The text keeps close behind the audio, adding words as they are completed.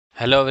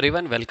Hello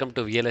everyone, welcome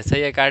to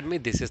VLSI Academy.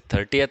 This is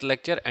 30th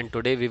lecture and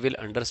today we will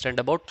understand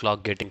about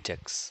clock gating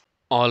checks.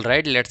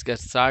 Alright, let's get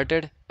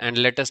started and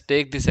let us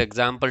take this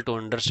example to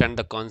understand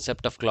the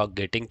concept of clock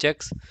gating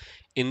checks.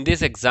 In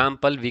this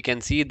example, we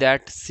can see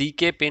that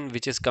CK pin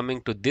which is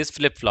coming to this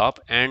flip-flop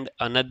and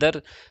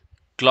another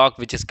clock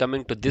which is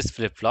coming to this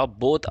flip-flop,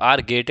 both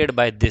are gated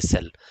by this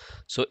cell.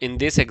 So in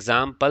this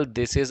example,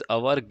 this is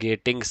our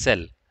gating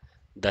cell,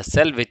 the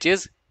cell which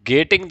is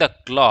gating the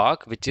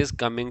clock which is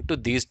coming to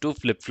these two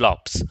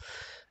flip-flops.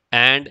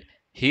 And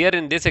here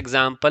in this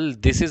example,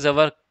 this is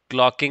our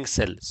clocking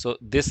cell. So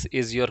this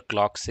is your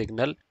clock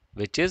signal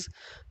which is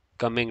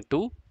coming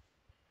to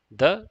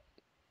the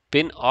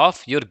pin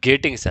of your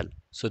gating cell.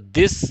 So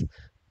this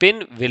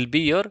pin will be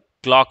your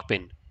clock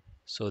pin.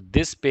 So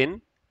this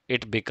pin,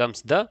 it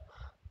becomes the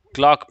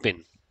clock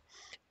pin,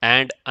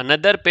 and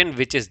another pin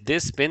which is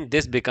this pin,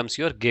 this becomes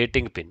your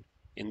gating pin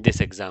in this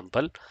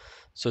example.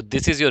 So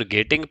this is your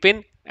gating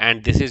pin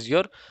and this is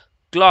your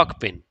clock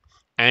pin,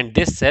 and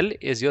this cell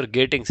is your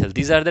gating cell.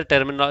 These are the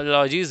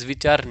terminologies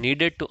which are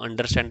needed to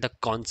understand the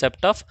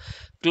concept of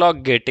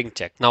clock gating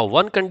check. Now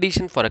one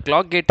condition for a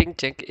clock gating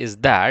check is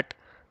that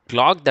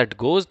clock that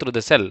goes through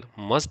the cell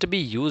must be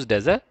used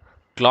as a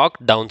clock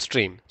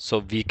downstream. So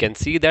we can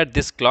see that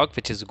this clock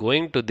which is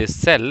going to this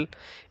cell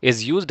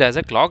is used as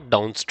a clock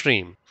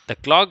downstream. The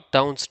clock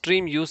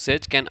downstream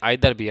usage can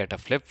either be at a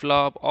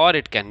flip-flop or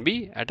it can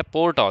be at a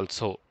port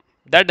also.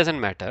 That doesn't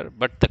matter,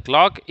 but the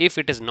clock, if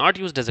it is not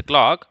used as a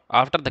clock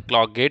after the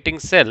clock gating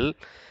cell,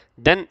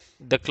 then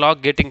the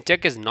clock gating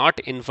check is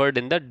not inferred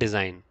in the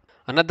design.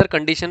 Another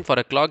condition for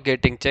a clock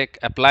gating check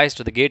applies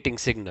to the gating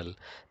signal.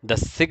 The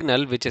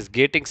signal which is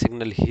gating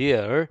signal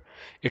here,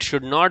 it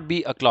should not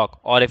be a clock,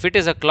 or if it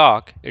is a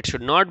clock, it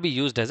should not be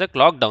used as a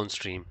clock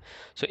downstream.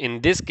 So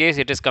in this case,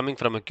 it is coming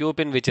from a Q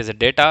pin which is a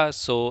data.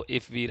 So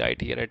if we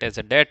write here it as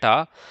a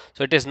data,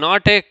 so it is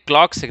not a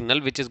clock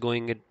signal which is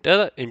going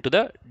into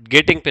the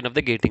gating pin of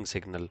the gating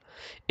signal.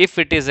 If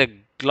it is a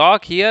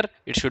clock here,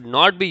 it should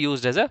not be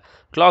used as a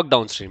clock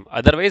downstream,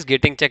 otherwise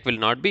gating check will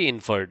not be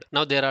inferred.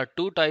 Now there are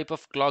two type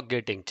of clock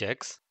gating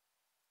checks.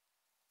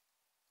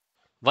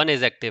 One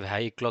is active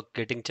high clock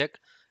gating check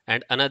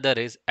and another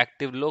is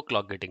active low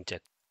clock gating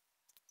check.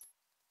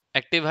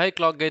 Active high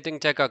clock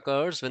gating check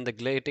occurs when the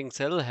gating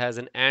cell has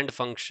an AND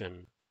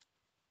function.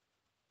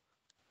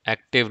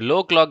 Active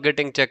low clock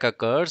gating check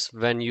occurs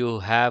when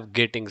you have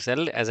gating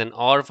cell as an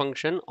OR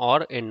function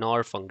or a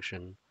NOR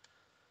function.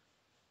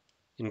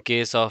 In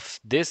case of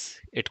this,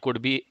 it could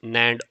be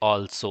NAND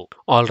also.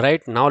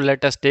 Alright, now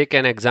let us take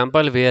an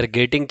example where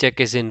gating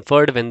check is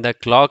inferred when the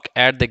clock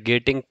at the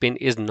gating pin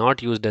is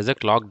not used as a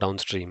clock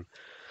downstream.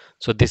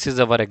 So this is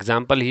our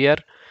example here.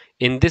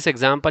 In this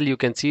example, you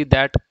can see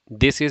that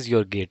this is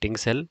your gating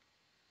cell.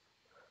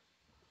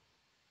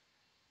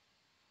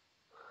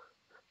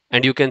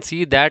 And you can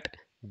see that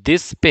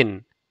this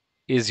pin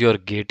is your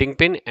gating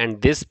pin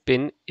and this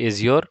pin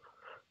is your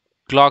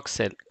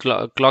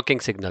clocking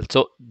signal.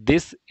 So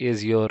this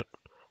is your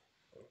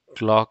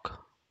clock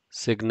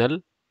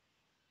signal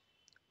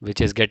which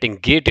is getting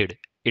gated.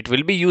 It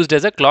will be used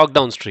as a clock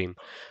downstream,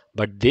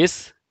 but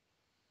this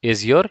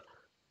is your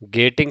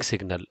gating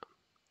signal,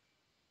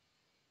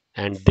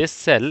 and this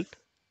cell,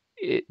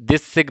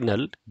 this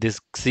signal, this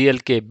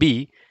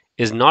CLKB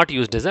is not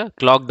used as a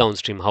clock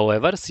downstream.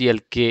 However,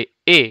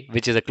 CLKA,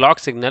 which is a clock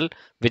signal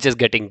which is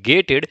getting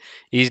gated,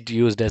 is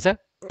used as a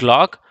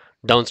clock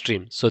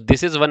downstream. So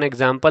this is one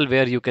example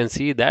where you can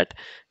see that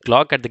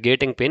clock at the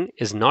gating pin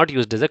is not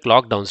used as a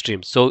clock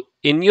downstream. So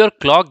in your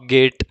clock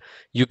gate,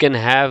 you can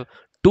have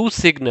two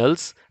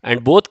signals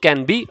and both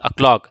can be a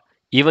clock.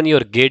 Even your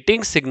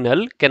gating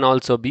signal can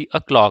also be a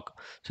clock.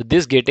 So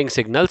this gating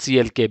signal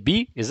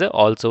CLKB is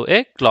also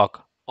a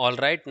clock.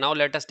 Alright, now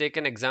let us take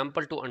an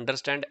example to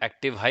understand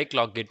active high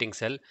clock gating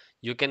cell.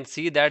 You can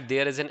see that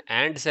there is an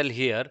AND cell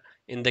here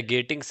in the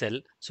gating cell.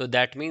 So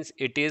that means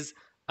it is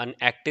an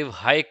active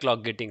high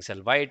clock gating cell.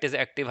 Why it is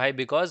active high?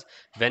 Because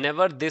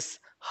whenever this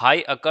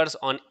high occurs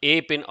on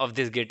A pin of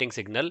this gating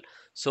signal,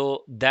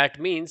 so that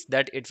means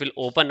that it will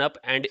open up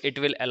and it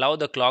will allow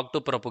the clock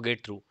to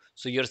propagate through.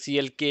 So your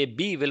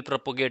CLKB will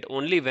propagate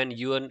only when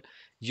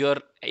your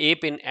A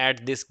pin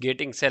at this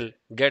gating cell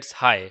gets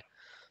high.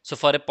 So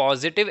for a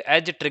positive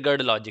edge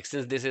triggered logic,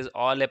 since this is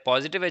all a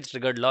positive edge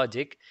triggered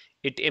logic,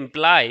 it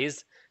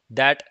implies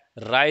that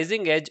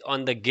rising edge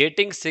on the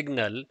gating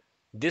signal,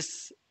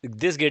 this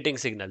gating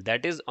signal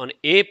that is on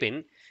A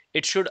pin,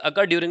 it should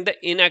occur during the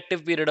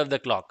inactive period of the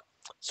clock.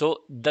 So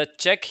the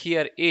check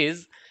here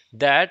is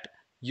that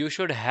you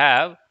should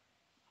have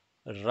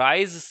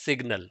rise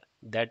signal,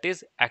 that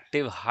is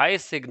active high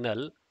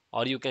signal,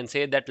 or you can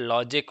say that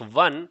logic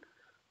 1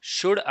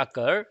 should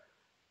occur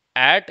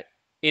at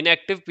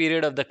inactive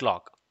period of the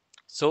clock.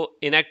 So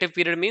inactive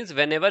period means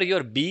whenever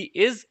your B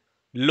is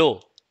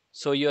low.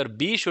 So your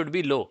B should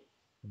be low.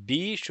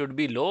 B should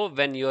be low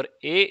when your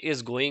A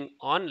is going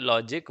on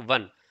logic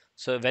 1.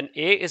 So when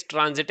A is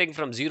transiting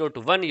from 0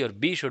 to 1, your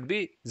B should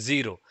be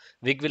 0.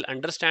 We will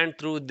understand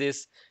through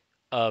this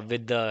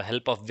with the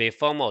help of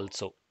waveform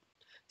also.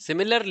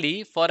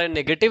 Similarly, for a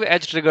negative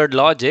edge triggered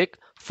logic,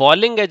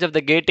 falling edge of the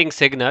gating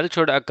signal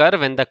should occur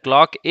when the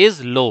clock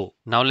is low.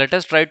 Now let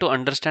us try to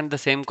understand the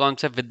same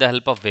concept with the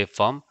help of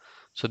waveform.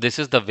 So this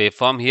is the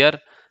waveform here,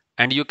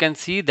 and you can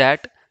see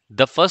that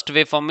the first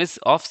waveform is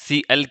of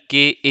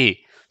CLKA.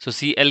 So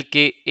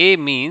CLKA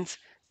means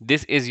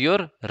this is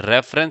your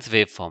reference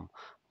waveform.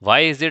 Why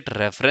is it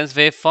reference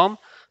waveform?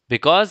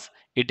 Because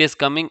it is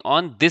coming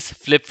on this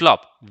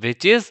flip-flop,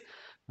 which is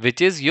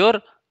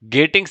your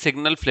gating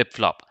signal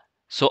flip-flop.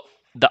 So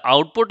the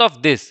output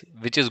of this,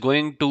 which is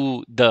going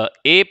to the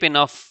A pin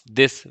of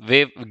this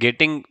wave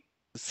gating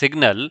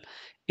signal,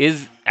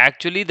 is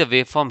actually the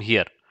waveform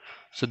here.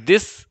 So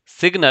this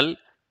signal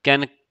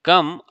can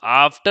come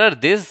after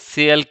this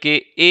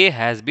CLKA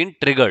has been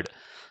triggered.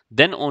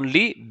 Then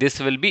only this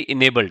will be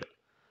enabled.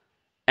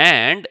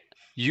 And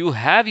you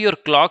have your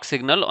clock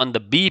signal on the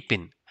B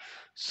pin.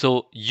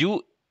 So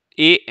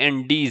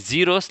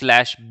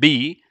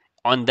UAND0/B,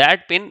 on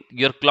that pin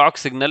your clock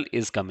signal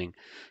is coming.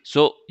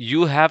 So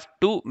you have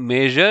to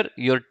measure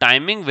your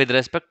timing with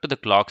respect to the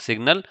clock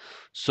signal.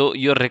 So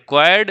your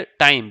required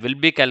time will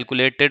be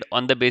calculated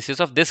on the basis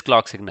of this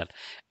clock signal.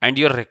 And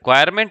your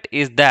requirement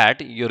is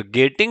that your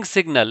gating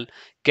signal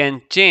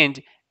can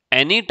change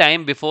any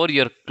time before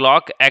your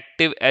clock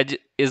active edge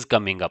is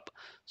coming up.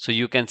 So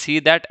you can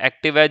see that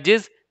active edge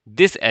is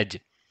this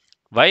edge.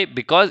 Why?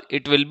 Because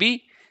it will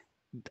be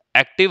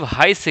active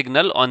high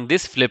signal on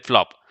this flip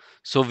flop.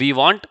 So we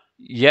want,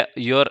 yeah,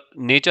 your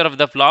nature of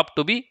the flop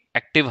to be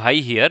active high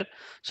here.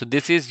 So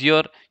this is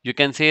your, you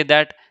can say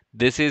that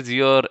this is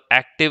your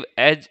active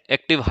edge,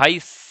 active high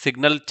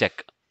signal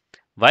check.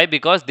 Why?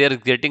 Because they are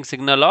getting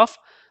signal of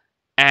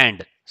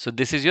and. So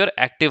this is your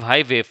active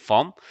high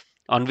waveform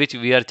on which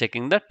we are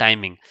checking the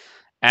timing,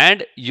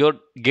 and your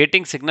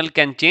gating signal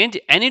can change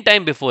any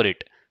time before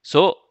it.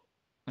 So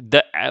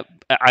the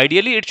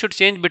ideally it should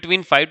change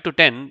between 5 to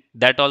 10,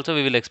 that also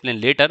we will explain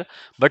later,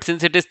 but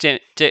since it is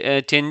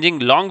changing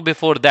long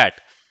before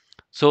that,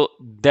 so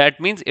that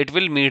means it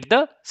will meet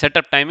the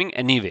setup timing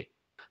anyway.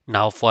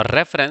 Now for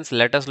reference,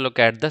 let us look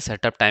at the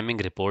setup timing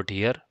report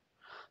here.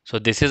 So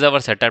this is our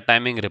setup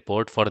timing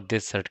report for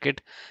this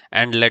circuit,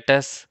 and let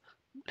us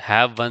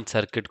have one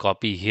circuit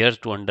copy here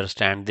to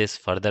understand this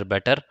further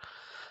better.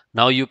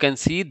 Now you can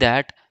see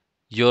that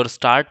your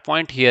start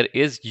point here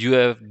is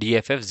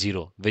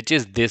UFDFF0, which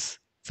is this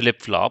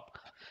flip-flop,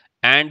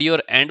 and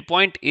your end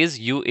point is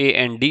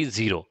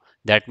UAND0.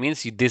 That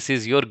means this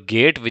is your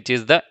gate, which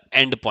is the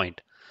end point.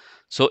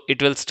 So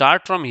it will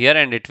start from here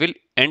and it will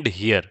end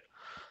here.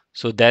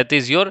 So that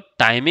is your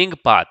timing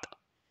path.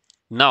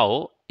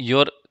 Now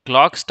your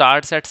clock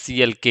starts at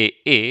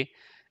CLKA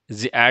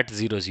at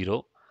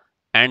 00,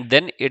 and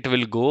then it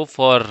will go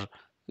for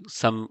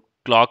some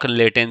clock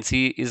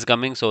latency is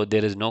coming. So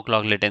there is no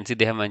clock latency,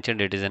 they have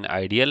mentioned it is an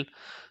ideal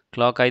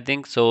clock, I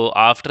think. So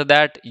after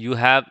that you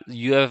have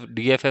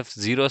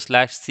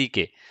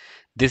DFF0/CK.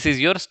 This is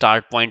your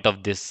start point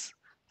of this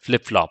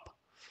flip flop.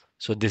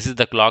 So this is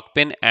the clock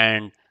pin,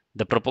 and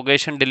the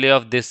propagation delay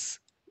of this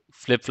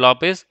flip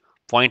flop is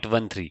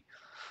 0.13.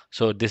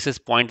 So this is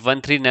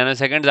 0.13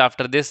 nanoseconds.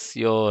 After this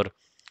your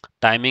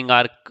timing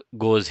arc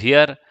goes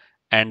here,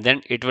 and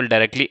then it will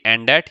directly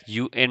end at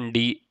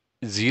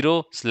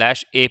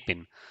UND0/A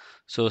pin.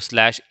 So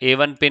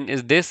 /A1 pin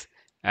is this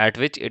at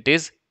which it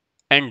is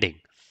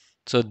ending.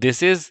 So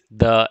this is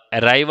the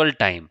arrival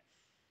time,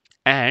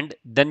 and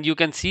then you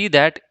can see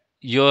that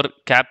your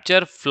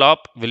capture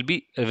flop will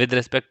be with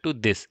respect to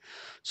this.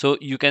 So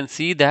you can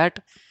see that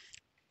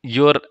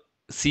your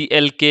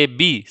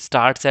CLKB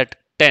starts at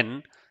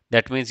 10,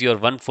 that means your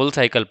one full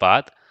cycle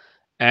path,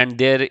 and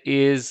there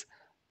is,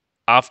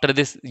 after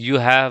this you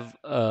have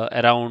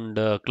around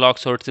clock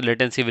source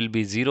latency will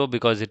be 0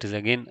 because it is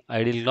again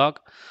ideal clock.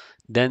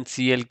 Then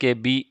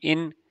CLKB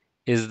in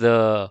is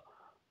the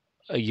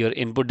your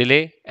input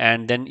delay,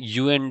 and then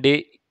UND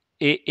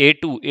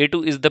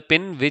A2 is the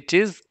pin which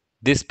is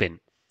this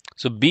pin.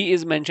 So B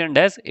is mentioned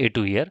as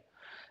A2 here,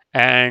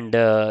 and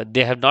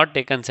they have not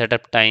taken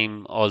setup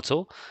time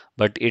also,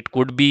 but it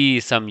could be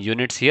some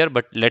units here,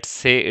 but let's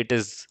say it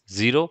is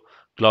 0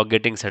 clock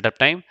getting setup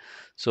time.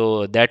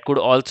 So that could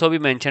also be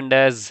mentioned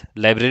as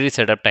library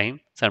setup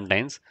time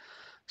sometimes.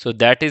 So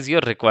that is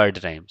your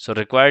required time. So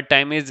required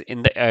time is,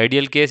 in the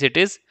ideal case, it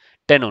is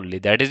 10 only,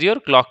 that is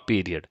your clock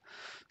period.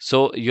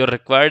 So your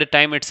required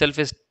time itself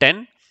is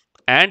 10,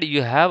 and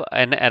you have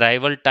an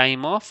arrival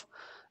time of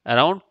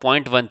around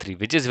 0.13,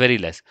 which is very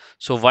less.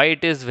 So why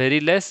it is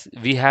very less?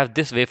 We have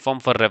this waveform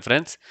for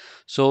reference.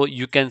 So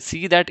you can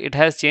see that it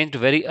has changed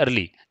very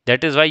early.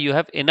 That is why you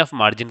have enough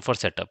margin for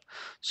setup.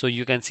 So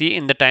you can see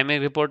in the timing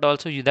report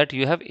also that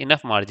you have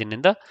enough margin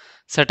in the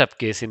setup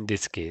case in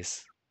this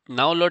case.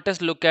 Now let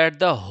us look at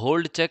the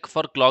hold check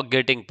for clock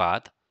gating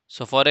path.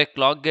 So for a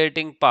clock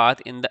gating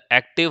path in the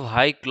active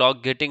high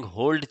clock gating,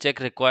 hold check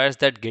requires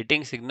that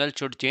gating signal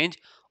should change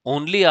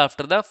only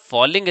after the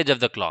falling edge of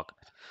the clock.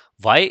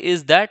 Why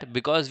is that?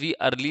 Because we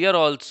earlier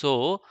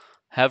also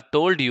have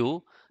told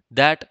you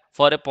that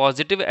for a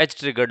positive edge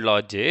triggered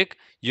logic,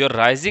 your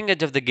rising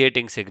edge of the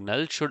gating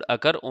signal should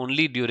occur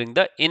only during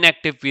the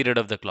inactive period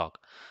of the clock.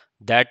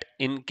 That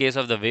in case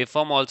of the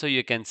waveform also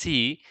you can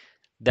see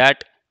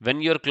that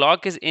when your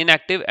clock is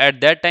inactive,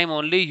 at that time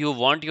only you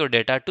want your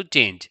data to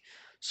change.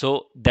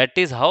 So that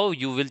is how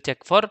you will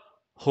check for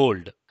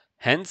hold.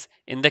 Hence,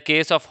 in the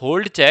case of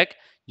hold check,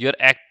 your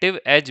active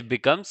edge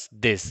becomes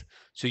this.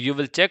 So you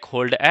will check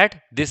hold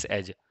at this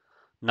edge.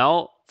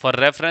 Now, for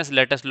reference,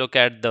 let us look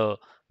at the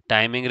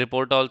timing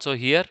report also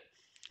here.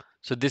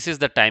 So this is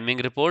the timing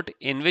report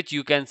in which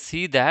you can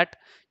see that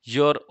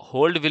your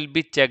hold will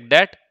be checked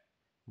at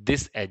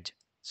this edge.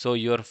 So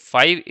your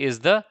 5 is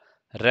the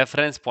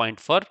reference point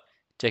for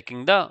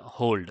checking the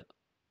hold.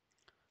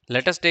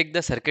 Let us take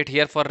the circuit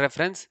here for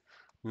reference.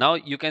 Now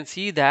you can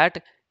see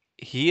that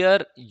here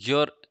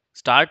your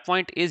start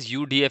point is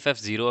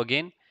UDFF0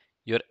 again.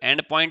 Your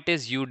end point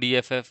is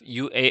UDFF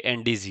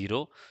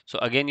UAND0. So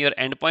again your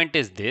end point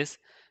is this.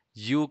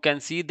 You can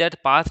see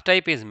that path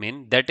type is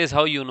min. That is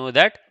how you know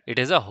that it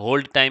is a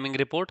hold timing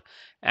report.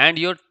 And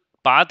your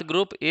path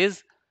group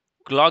is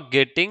clock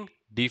gating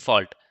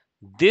default.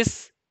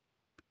 This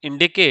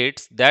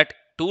indicates that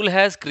tool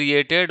has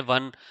created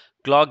one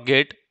clock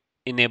gate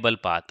enable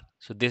path.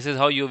 So this is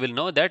how you will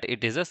know that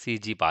it is a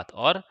CG path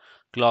or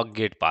clock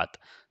gate path.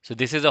 So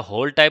this is a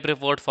whole type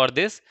report for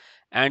this,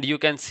 and you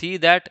can see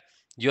that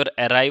your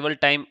arrival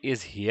time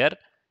is here.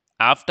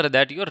 After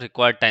that your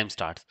required time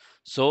starts.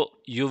 So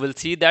you will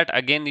see that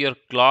again your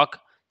clock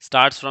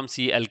starts from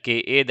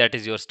CLKA, that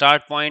is your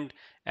start point,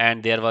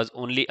 and there was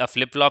only a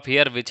flip-flop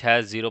here which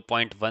has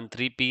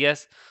 0.13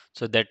 PS.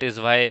 So that is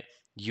why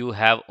you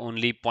have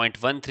only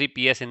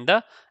 0.13 PS in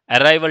the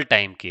arrival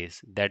time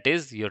case. That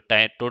is your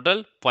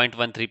total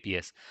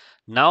 0.13 PS.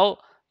 Now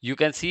you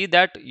can see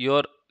that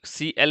your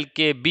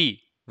CLKB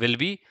will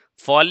be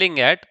falling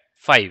at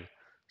 5.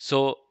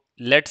 So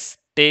let's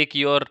take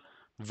your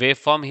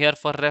waveform here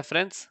for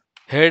reference.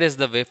 Here is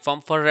the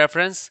waveform for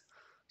reference.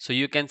 So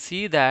you can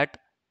see that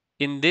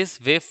in this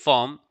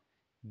waveform,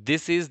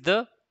 this is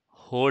the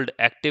hold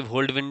active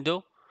hold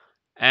window,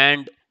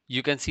 and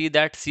you can see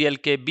that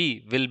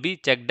CLKB will be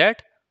checked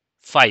at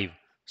 5.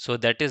 So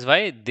that is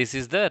why this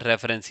is the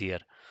reference here.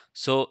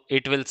 So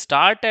it will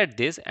start at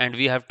this and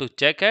we have to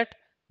check at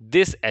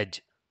this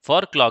edge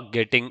for clock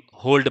getting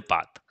hold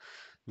path.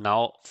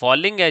 Now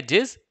falling edge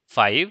is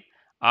 5.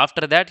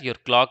 After that your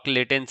clock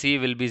latency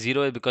will be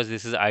 0 because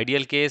this is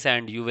ideal case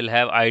and you will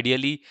have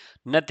ideally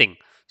nothing.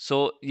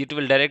 So it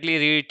will directly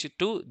reach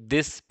to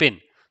this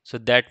pin. So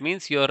that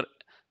means your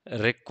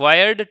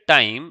required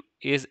time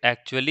is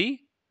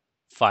actually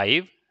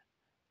 5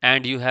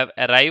 and you have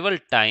arrival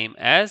time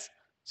as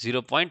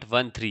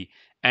 0.13.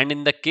 And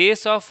in the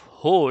case of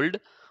hold,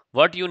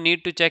 what you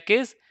need to check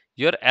is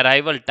your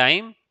arrival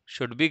time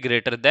should be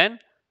greater than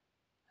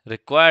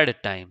required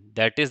time.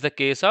 That is the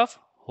case of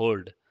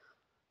hold.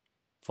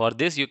 For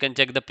this you can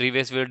check the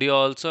previous video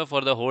also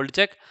for the hold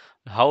check.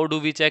 How do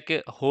we check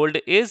hold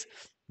is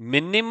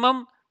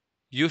minimum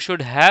you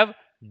should have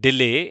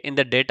delay in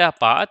the data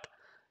path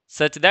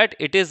such that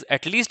it is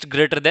at least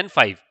greater than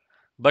 5,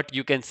 but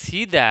you can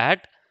see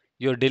that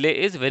your delay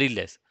is very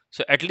less.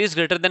 So at least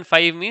greater than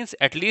 5 means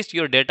at least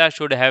your data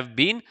should have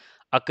been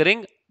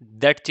occurring,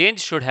 that change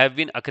should have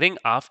been occurring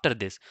after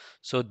this.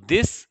 So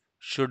this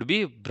should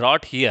be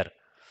brought here,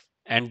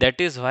 and that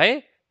is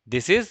why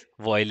this is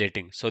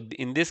violating. So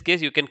in this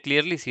case you can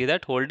clearly see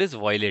that hold is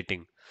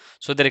violating.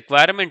 So the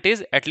requirement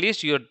is at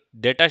least your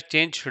data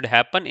change should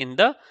happen in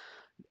the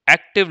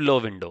active low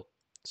window.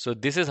 So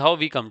this is how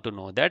we come to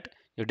know that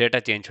your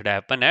data change should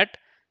happen at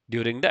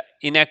during the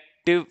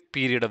inactive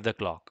period of the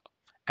clock,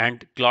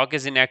 and clock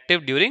is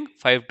inactive during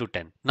 5 to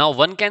 10. Now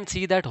one can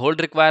see that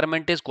hold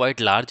requirement is quite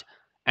large,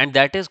 and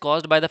that is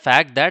caused by the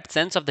fact that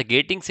sense of the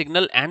gating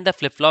signal and the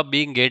flip-flop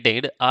being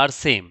gated are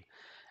same.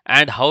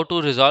 And how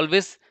to resolve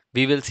this,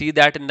 we will see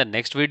that in the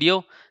next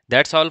video.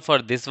 That's all for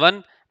this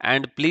one,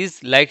 and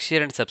please like,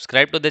 share and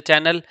subscribe to the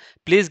channel.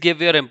 Please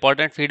give your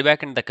important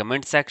feedback in the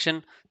comment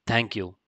section. Thank you.